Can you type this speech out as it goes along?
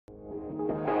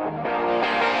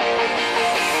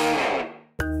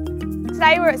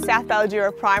Today we're at South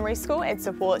Ballajura Primary School Ed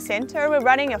Support Centre and we're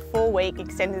running a 4-week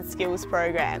extended skills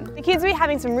program. The kids will be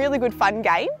having some really good fun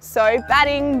games, so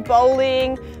batting,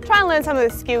 bowling, try and learn some of the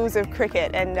skills of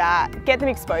cricket and get them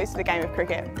exposed to the game of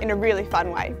cricket in a really fun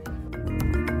way.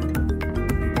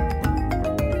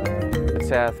 At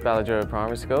South Ballajura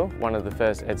Primary School, one of the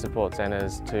first Ed Support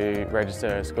Centres to register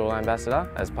a school ambassador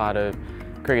as part of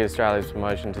Cricket Australia's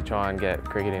promotion to try and get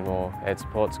cricket in more Ed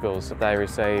Support schools. They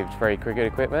received free cricket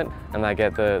equipment and they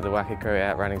get the Wacky crew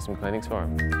out running some clinics for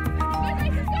them.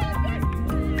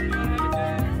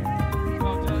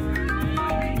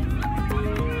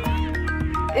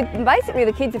 Basically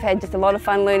the kids have had just a lot of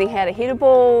fun learning how to hit a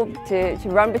ball, to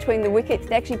run between the wickets,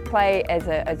 to actually play as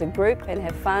a group and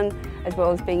have fun, as well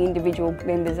as being individual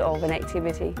members of an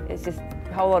activity. It's just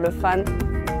a whole lot of fun.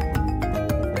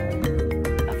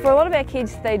 For a lot of our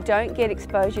kids, they don't get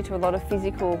exposure to a lot of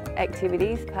physical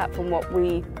activities apart from what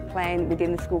we plan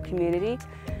within the school community.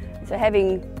 So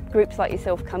having groups like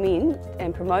yourself come in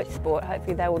and promote sport,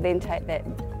 hopefully they will then take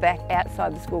that back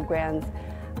outside the school grounds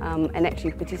and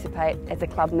actually participate as a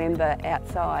club member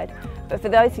outside. But for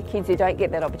those kids who don't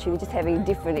get that opportunity, just having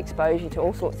different exposure to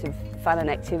all sorts of fun and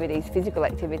activities, physical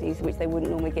activities, which they wouldn't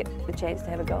normally get the chance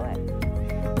to have a go at.